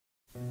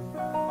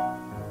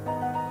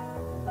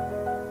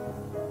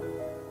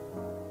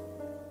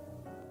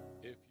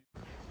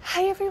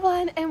Hi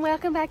everyone and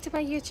welcome back to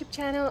my YouTube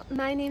channel.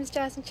 My name is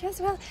Jasmine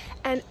Cheswell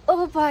and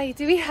oh boy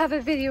do we have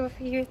a video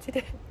for you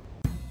today.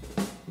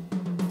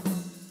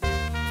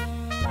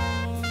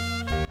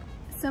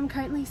 So I'm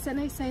currently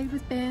sitting outside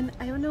with Ben.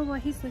 I don't know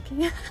what he's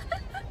looking at.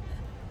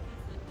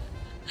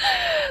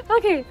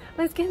 Okay,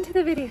 let's get into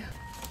the video.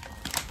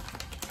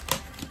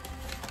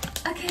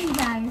 Okay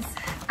guys,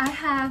 I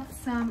have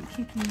some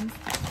cookies.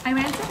 I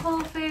went to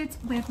Whole Foods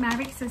with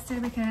Maverick's sister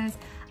because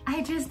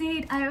I just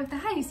need out of the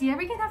house. Do you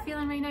ever get that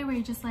feeling right now where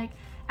you're just like,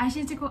 I just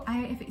need to go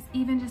out, if it's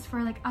even just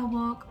for like a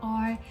walk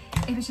or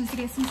if it's just to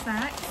get some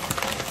snacks.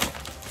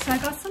 So I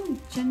got some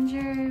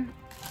ginger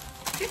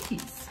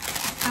cookies.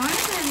 I wonder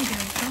if they're any good.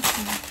 Let's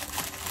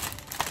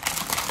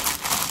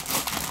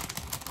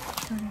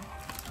see.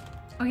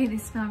 Okay, they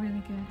smell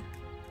really good.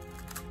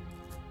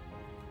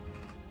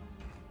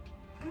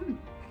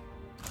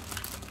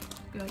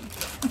 Good.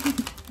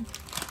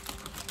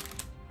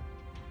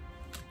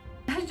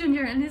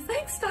 Ginger and it's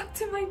like stuck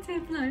to my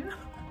tip now.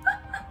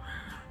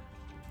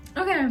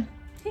 Okay,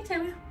 hey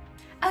Timmy.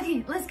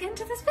 Okay, let's get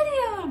into this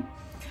video.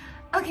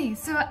 Okay,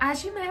 so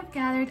as you might have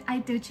gathered, I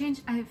did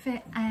change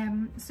outfit.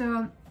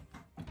 So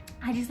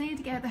I just needed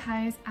to get out of the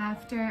house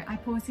after I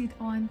posted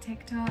on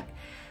TikTok,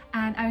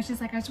 and I was just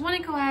like, I just want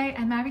to go out.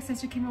 And Maverick's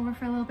sister came over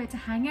for a little bit to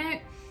hang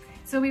out.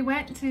 So we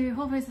went to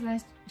Whole Foods, as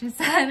I just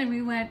said, and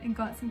we went and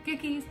got some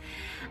cookies.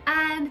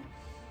 And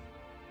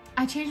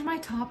I changed my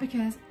top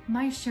because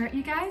my shirt,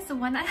 you guys, the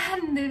one I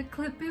had in the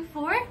clip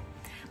before,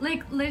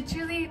 like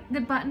literally the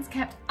buttons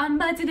kept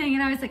unbuttoning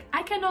and I was like,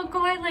 I cannot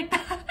go out like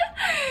that.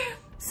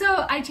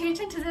 So I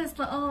changed into this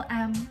little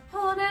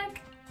polo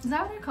neck, is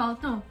that what they're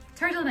called? No,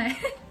 turtleneck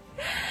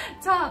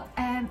top,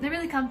 and they're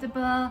really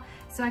comfortable.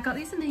 So I got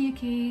these in the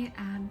UK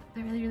and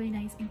they're really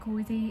nice and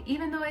cozy,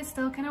 even though it's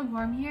still kind of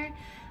warm here.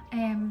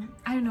 I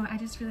don't know, I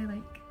just really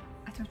like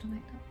a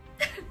turtleneck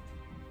top.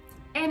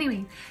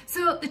 Anyway,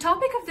 so the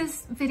topic of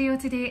this video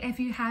today, if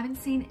you haven't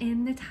seen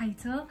in the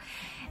title,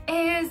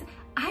 is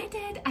I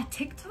did a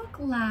TikTok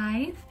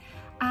live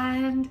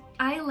and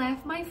I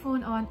left my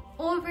phone on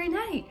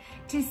overnight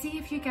to see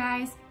if you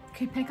guys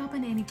could pick up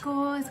on any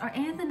goals or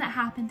anything that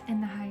happened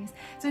in the house.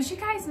 So as you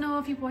guys know,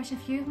 if you've watched a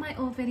few of my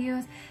old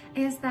videos,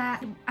 is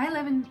that I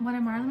live in one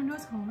of Marilyn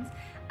Monroe's homes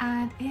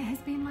and it has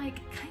been like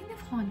kind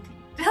of haunted.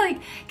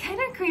 Like kind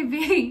of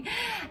creepy,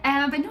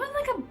 but not in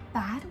like a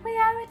bad way,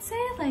 I would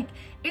say. Like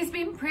it's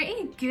been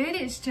pretty good,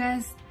 it's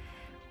just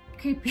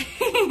creepy.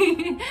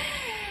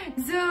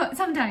 So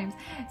sometimes,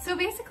 so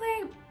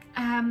basically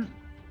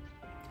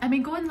I've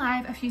been going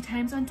live a few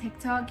times on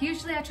TikTok.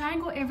 Usually I try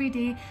and go every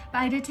day, but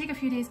I did take a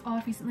few days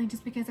off recently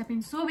just because I've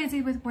been so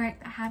busy with work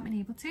that I haven't been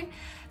able to.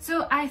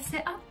 So I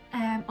set up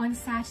on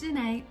Saturday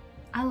night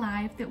a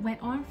live that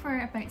went on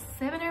for about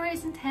 7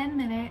 hours and 10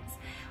 minutes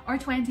or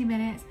 20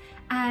 minutes,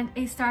 and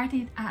it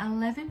started at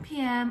 11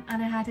 p.m.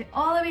 and I had it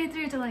all the way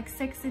through to like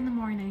 6 in the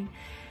morning.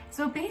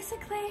 So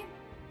basically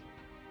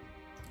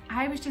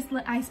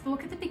I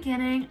spoke at the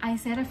beginning, I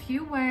said a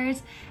few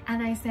words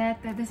and I said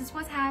that this is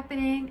what's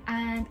happening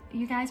and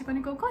you guys are going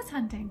to go ghost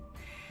hunting,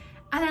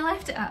 and I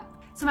left it up.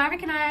 So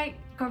Maverick and I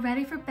got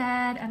ready for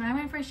bed and I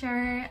went for a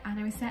shower and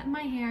I was setting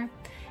my hair,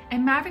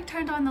 and Maverick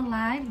turned on the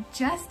live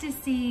just to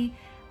see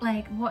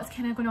like what's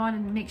kind of going on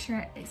and make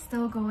sure it's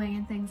still going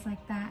and things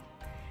like that.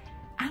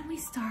 And we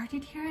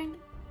started hearing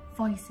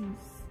voices,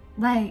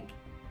 like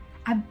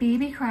a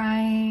baby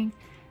crying,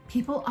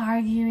 people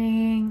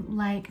arguing,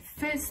 like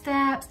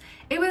footsteps.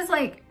 It was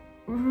like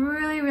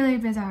really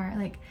bizarre.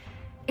 Like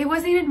it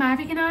wasn't even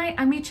Maverick and I,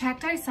 and we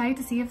checked outside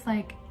to see if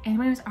like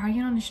anyone was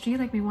arguing on the street.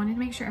 Like we wanted to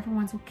make sure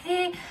everyone's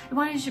okay. We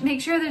wanted to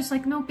make sure there's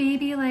like no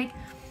baby like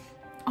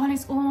on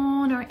its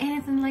own or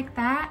anything like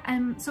that.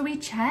 And so we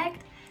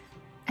checked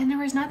and there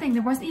was nothing.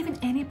 There wasn't even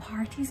any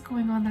parties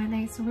going on that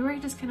night. So we were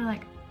just kind of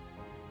like,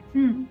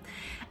 And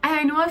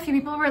I know a few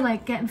people were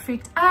like getting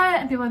freaked out,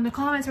 and people in the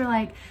comments were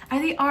like, are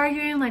they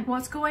arguing? Like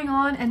what's going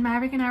on? And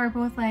Maverick and I were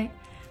both like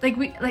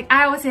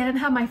I always say I didn't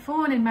have my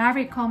phone, and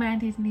Maverick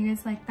commented and he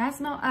was like, that's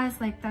not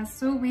us, like that's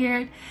so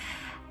weird.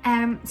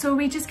 So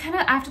we just kind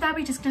of, after that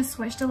we just kind of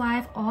switched the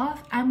live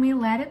off and we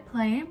let it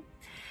play.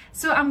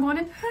 So I'm going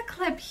to put a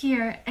clip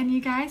here and you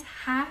guys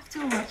have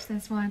to watch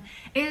this one.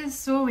 It is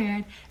so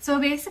weird. So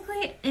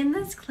basically in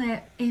this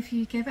clip, if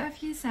you give it a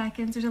few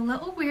seconds, there's a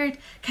little weird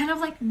kind of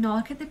like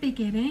knock at the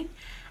beginning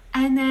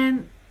and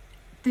then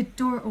the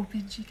door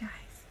opens, you guys.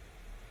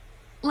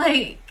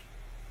 Like,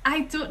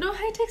 I don't know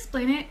how to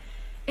explain it.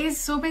 It's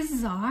so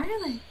bizarre.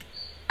 Like,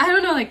 I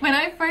don't know, like when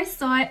I first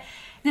saw it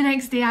the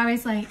next day I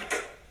was like,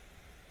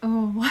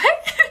 oh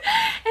what?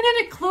 And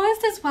then it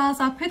closed as well.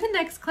 So I'll put the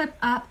next clip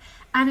up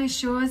and it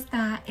shows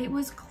that it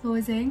was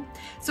closing.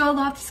 So a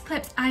lot of these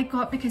clips I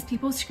got because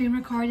people screen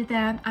recorded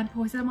them and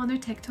posted them on their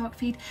TikTok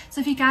feed. So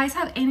if you guys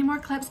have any more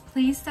clips,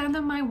 please send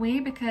them my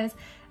way because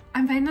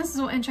I'm finding this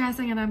so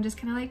interesting and I'm just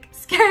kind of like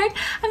scared.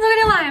 I'm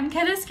not gonna lie, I'm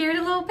kind of scared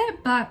a little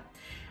bit, but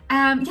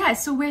yeah,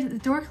 so where the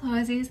door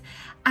closes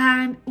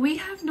and we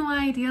have no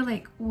idea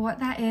like what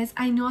that is.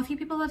 I know a few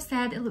people have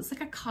said it looks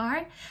like a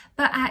car,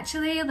 but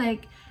actually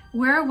like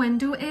where a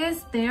window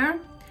is there,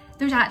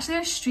 there's actually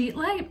a street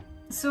light.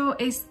 So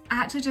it's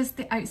actually just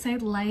the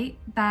outside light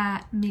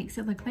that makes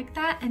it look like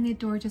that, and the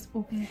door just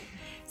opened.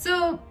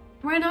 So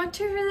we're not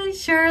too really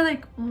sure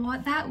like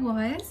what that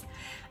was.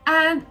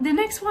 And the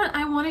next one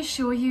I want to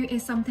show you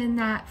is something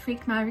that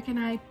freaked Maverick and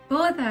I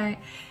both out,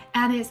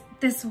 and it's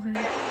this one.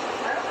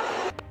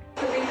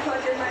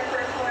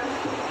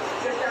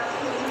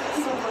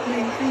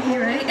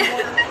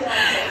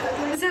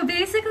 So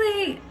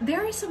basically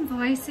there are some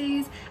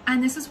voices,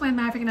 and this is when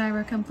Maverick and I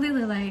were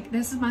completely like,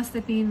 this must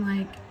have been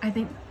like, I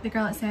think the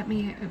girl that sent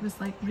me it was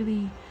like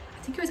really,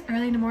 I think it was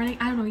early in the morning,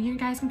 I don't know, you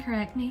guys can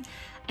correct me,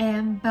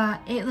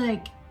 but it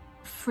like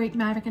freaked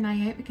Maverick and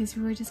I out because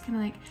we were just kind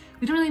of like,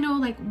 we don't really know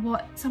like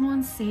what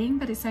someone's saying,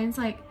 but it sounds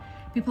like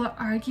people are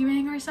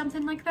arguing or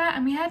something like that,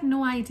 and we had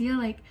no idea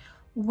like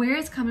where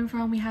it's coming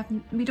from. We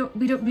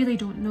really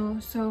don't know,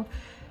 so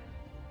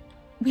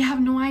we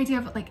have no idea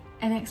of like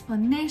an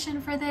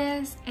explanation for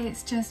this.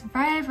 It's just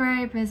very,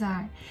 very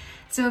bizarre.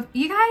 So if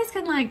you guys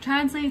can like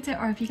translate it,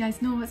 or if you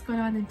guys know what's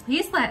going on, then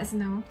please let us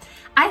know.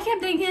 I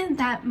kept thinking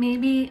that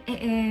maybe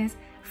it is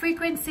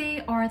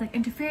frequency or like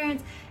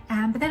interference,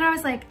 but then I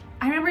was like,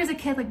 I remember as a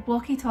kid like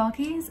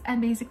walkie-talkies,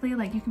 and basically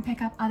like you can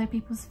pick up other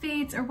people's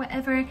feeds or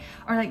whatever,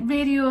 or like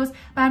radios,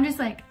 but I'm just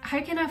like,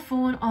 how can a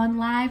phone on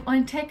live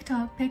on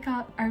TikTok pick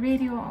up a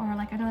radio or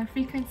like another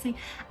frequency?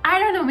 I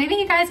don't know, maybe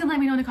you guys can let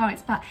me know in the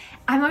comments, but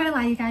I'm not gonna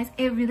lie you guys,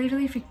 it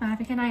really freaked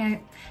Maverick and I out.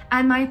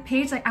 And my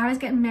page, like I was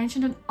getting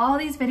mentioned in all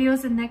these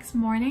videos the next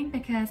morning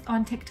because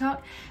on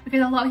TikTok,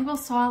 because a lot of people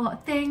saw a lot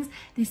of things.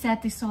 They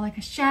said they saw like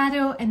a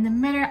shadow in the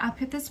mirror. I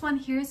put this one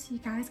here so you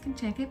guys can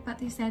check it, but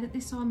they said that they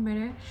saw a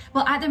mirror,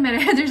 well at the mirror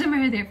there's a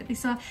mirror there, but they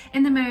saw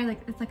in the mirror like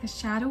it's like a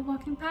shadow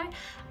walking by.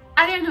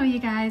 I don't know you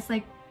guys,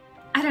 like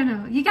I don't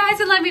know, you guys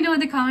would let me know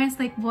in the comments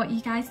like what you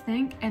guys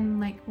think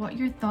and like what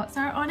your thoughts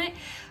are on it.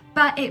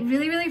 But it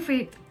really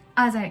freaked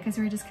us out because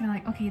we were just kind of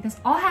like, okay, this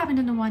all happened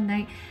in the one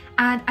night.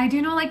 And I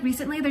do know like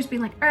recently there's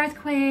been like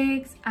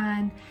earthquakes,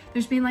 and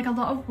there's been like a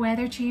lot of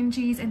weather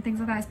changes and things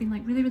like that. It's been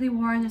like really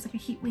warm, there's like a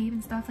heat wave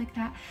and stuff like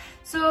that.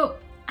 So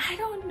I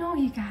don't know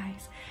you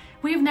guys,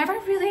 we've never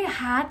really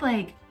had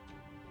like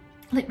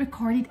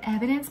recorded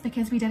evidence,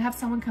 because we did have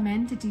someone come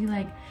in to do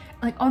like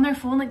on their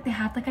phone, like they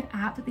had like an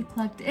app that they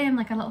plugged in,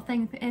 like a little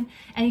thing put in,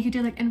 and you could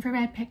do like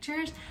infrared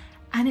pictures,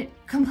 and it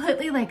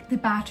completely like the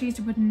batteries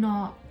would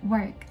not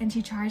work, and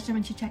she charged them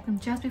and she checked them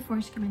just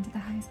before she came into the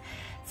house.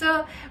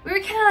 So we were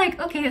kind of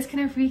like, okay, it's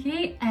kind of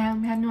freaky,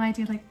 and we had no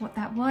idea like what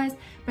that was,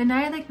 but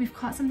now like we've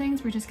caught some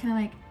things, we're just kind of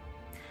like,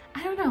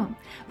 I don't know.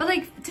 But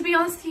like, to be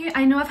honest with you,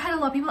 I know I've had a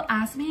lot of people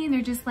ask me, and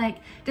they're just like,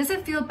 does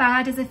it feel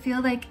bad? Does it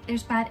feel like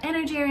there's bad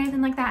energy or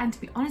anything like that? And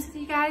to be honest with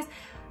you guys,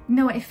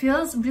 no, it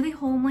feels really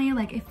homely.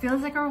 Like it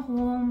feels like our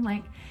home.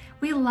 Like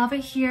we love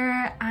it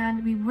here,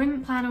 and we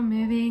wouldn't plan on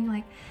moving.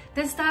 Like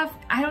this stuff,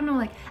 I don't know,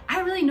 like I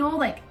don't really know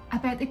like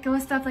about the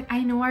ghost stuff. Like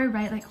I know I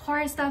write like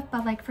horror stuff,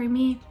 but like for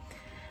me,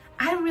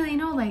 I don't really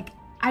know. Like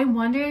I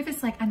wonder if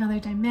it's like another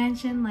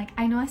dimension. Like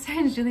I know it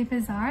sounds really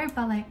bizarre,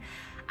 but like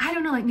I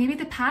don't know, like maybe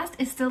the past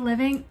is still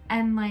living,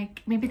 and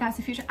like maybe that's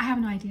the future. I have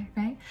no idea,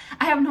 right?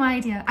 I have no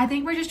idea. I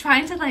think we're just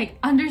trying to like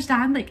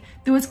understand like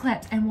those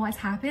clips and what's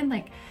happened.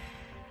 Like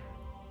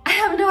I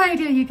have no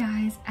idea you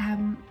guys.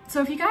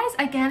 So if you guys,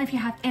 again, if you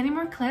have any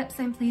more clips,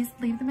 then please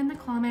leave them in the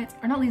comments,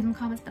 or not leave them in the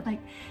comments, but like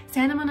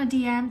send them on a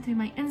DM through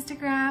my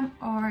Instagram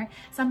or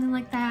something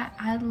like that.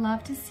 I'd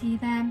love to see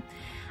them.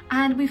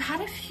 And we've had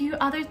a few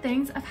other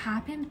things have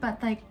happened,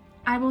 but like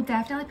I will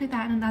definitely put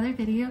that in another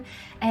video.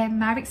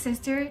 Maverick's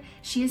sister,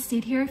 she has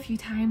stayed here a few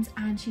times,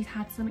 and she's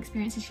had some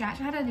experiences. She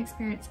actually had an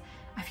experience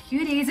a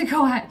few days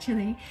ago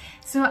actually.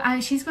 So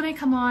she's going to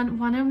come on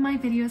one of my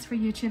videos for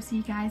YouTube so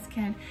you guys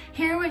can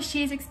hear what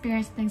she's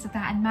experienced, things like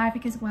that. And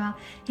Maverick as well,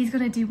 he's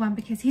going to do one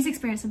because he's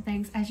experienced some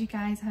things, as you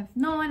guys have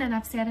known and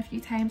I've said a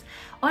few times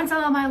on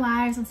some of my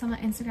lives, on some of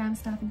my Instagram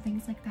stuff and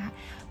things like that.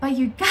 But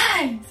you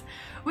guys,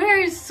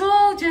 we're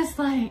so just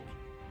like,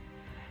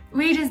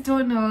 we just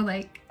don't know,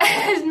 like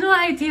there's no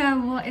idea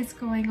what is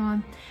going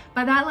on.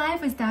 But that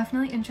live was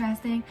definitely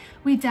interesting.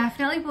 We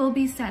definitely will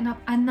be setting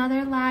up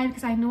another live,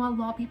 because I know a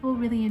lot of people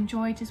really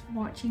enjoy just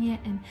watching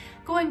it and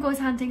going ghost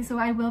hunting. So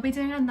I will be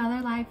doing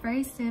another live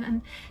very soon,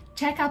 and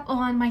check up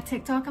on my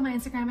TikTok and my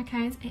Instagram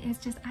accounts. It is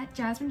just at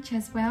Jasmine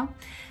Chiswell.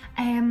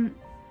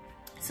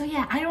 So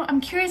yeah,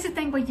 I'm curious to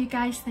think what you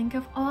guys think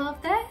of all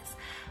of this.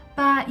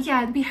 But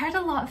yeah, we heard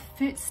a lot of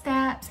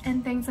footsteps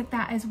and things like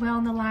that as well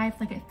in the live.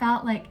 Like it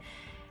felt like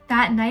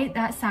that night,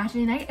 that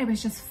Saturday night, it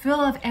was just full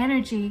of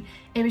energy.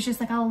 It was just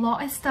like a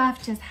lot of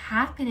stuff just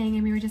happening,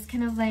 and we were just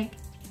kind of like,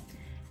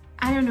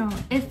 I don't know,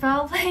 it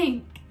felt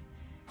like,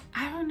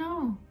 I don't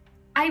know,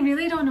 I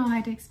really don't know how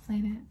to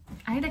explain it.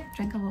 I had to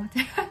drink a lot.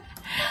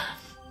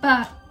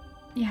 But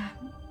yeah,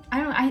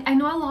 I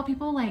know a lot of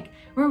people like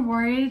were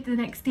worried the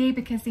next day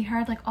because they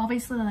heard like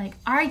obviously like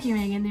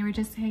arguing, and they were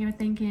just kind of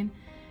thinking,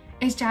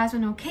 is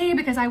Jasmine okay?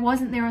 Because I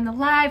wasn't there on the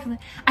live.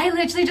 I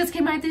literally just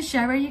came out of the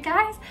shower, you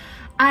guys,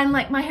 and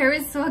like my hair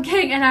was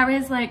soaking, and I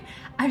was like,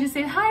 I just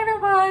said hi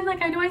everyone,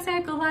 like I know I said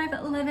I'd go live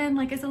at 11,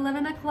 like it's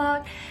 11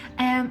 o'clock,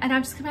 and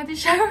I'm just coming out of the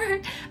shower.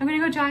 I'm gonna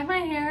go dry my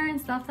hair and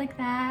stuff like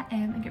that,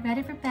 and get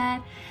ready for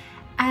bed.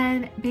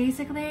 And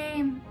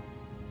basically,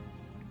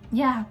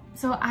 yeah,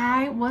 so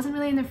I wasn't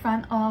really in the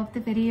front of the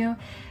video,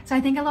 so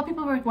I think a lot of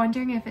people were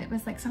wondering if it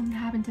was like something that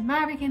happened to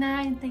Maverick and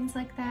I and things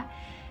like that,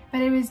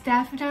 but it was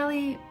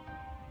definitely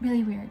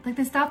really weird. Like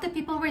the stuff that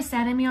people were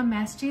sending me on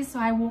messages, so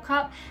I woke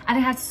up and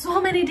I had so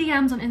many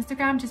DMs on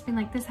Instagram just being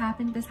like, this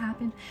happened,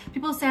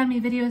 people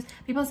sending me videos,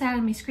 people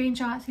sending me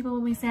screenshots, people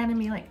will be sending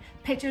me like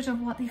pictures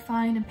of what they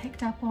found and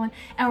picked up on,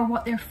 or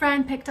what their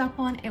friend picked up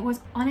on. It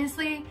was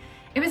honestly,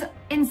 it was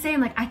insane.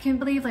 Like I couldn't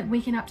believe like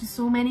waking up to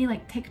so many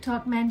like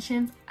TikTok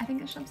mentions. I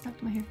think I should have stuck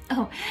to my hair.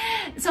 Oh,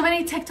 so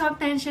many TikTok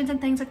mentions and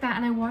things like that,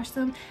 and I watched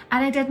them,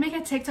 and I did make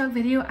a TikTok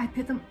video. I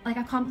put them like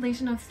a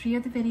compilation of 3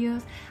 of the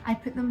videos. I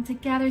put them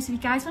together, so if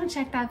you guys want to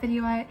check that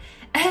video out,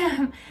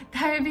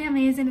 that would be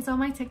amazing. It's on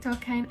my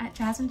TikTok account at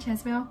Jasmine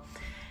Chiswell.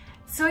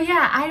 So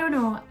yeah, I don't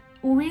know.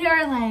 We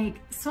are like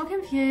so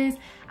confused.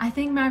 I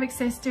think Maverick's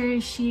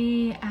sister,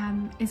 she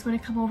is going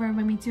to come over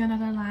when we do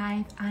another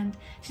live, and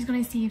she's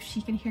going to see if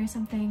she can hear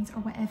some things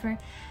or whatever.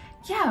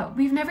 Yeah,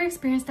 we've never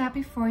experienced that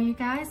before, you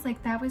guys.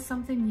 Like that was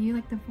something new,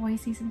 like the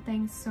voices and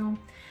things. So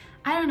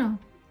I don't know.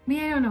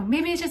 I don't know.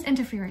 Maybe it's just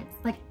interference.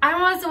 Like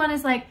I'm also one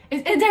is like,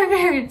 it's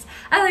interference.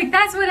 I like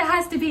that's what it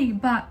has to be,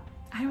 but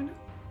I don't know.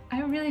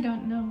 I really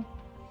don't know.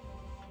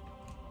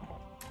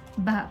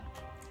 But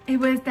it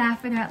was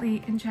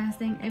definitely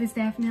interesting. It was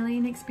definitely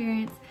an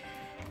experience.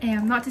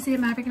 Not to say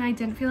that Maverick and I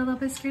didn't feel a little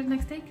bit scared the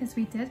next day, because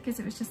we did, because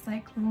it was just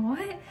like,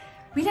 what?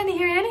 We didn't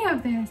hear any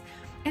of this.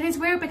 And it's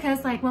weird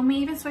because like when we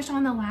even switched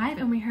on the live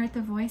and we heard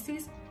the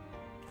voices,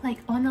 like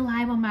on the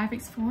live on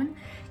Maverick's phone,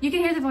 you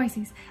can hear the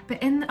voices,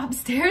 but in the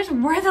upstairs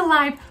where the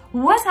live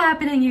was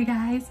happening, you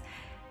guys,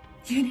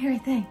 you didn't hear a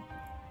thing.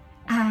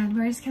 And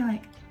we're just kind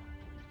of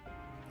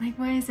like,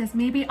 what is this?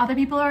 Maybe other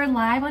people are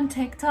live on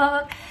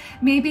TikTok.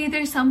 Maybe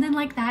there's something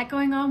like that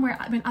going on where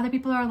when other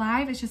people are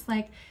live, it's just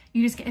like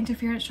you just get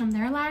interference from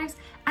their lives.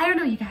 I don't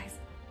know, you guys.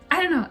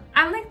 I don't know.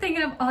 I'm like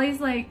thinking of all these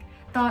like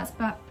thoughts,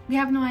 but we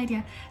have no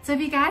idea. So if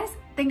you guys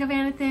think of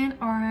anything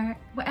or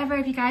whatever,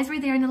 if you guys were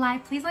there in the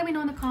live, please let me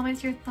know in the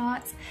comments your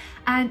thoughts.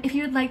 And if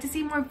you would like to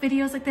see more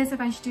videos like this, if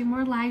I should do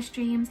more live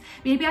streams,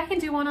 maybe I can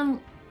do one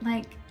on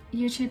like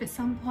YouTube at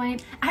some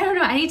point. I don't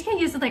know, I need to get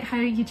used to like how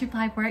YouTube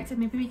live works, and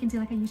maybe we can do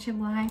like a YouTube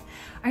live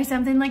or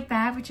something like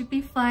that, which would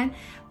be fun.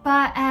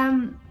 But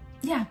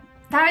yeah,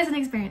 that was an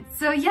experience.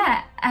 So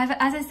yeah,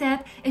 as I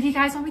said, if you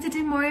guys want me to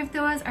do more of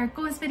those or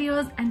ghost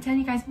videos and tell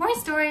you guys more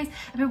stories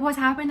about what's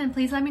happened, then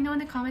please let me know in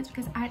the comments,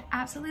 because I'd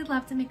absolutely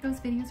love to make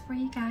those videos for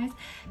you guys,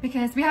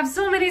 because we have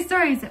so many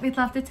stories that we'd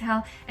love to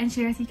tell and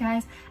share with you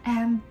guys.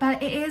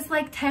 But it is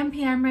like 10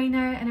 p.m. right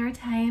now in our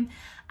time,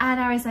 and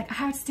I was like, I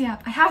have to stay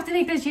up. I have to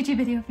make this YouTube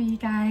video for you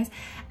guys,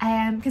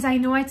 because I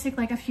know I took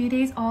like a few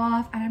days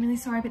off, and I'm really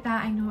sorry about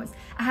that. I know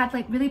I had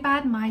like really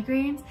bad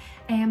migraines,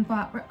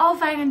 but we're all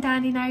fine and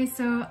dandy now.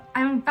 So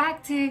I'm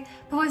back to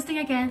posting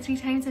again 3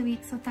 times a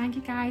week. So thank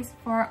you guys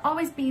for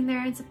always being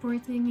there and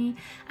supporting me,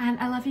 and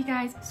I love you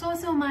guys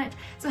so much.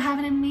 So have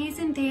an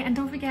amazing day, and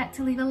don't forget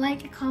to leave a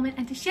like, a comment,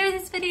 and to share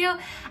this video,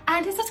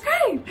 and to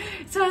subscribe.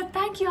 So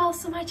thank you all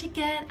so much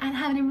again, and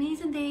have an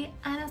amazing day,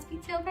 and I'll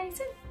speak to you all very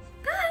soon.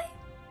 Bye!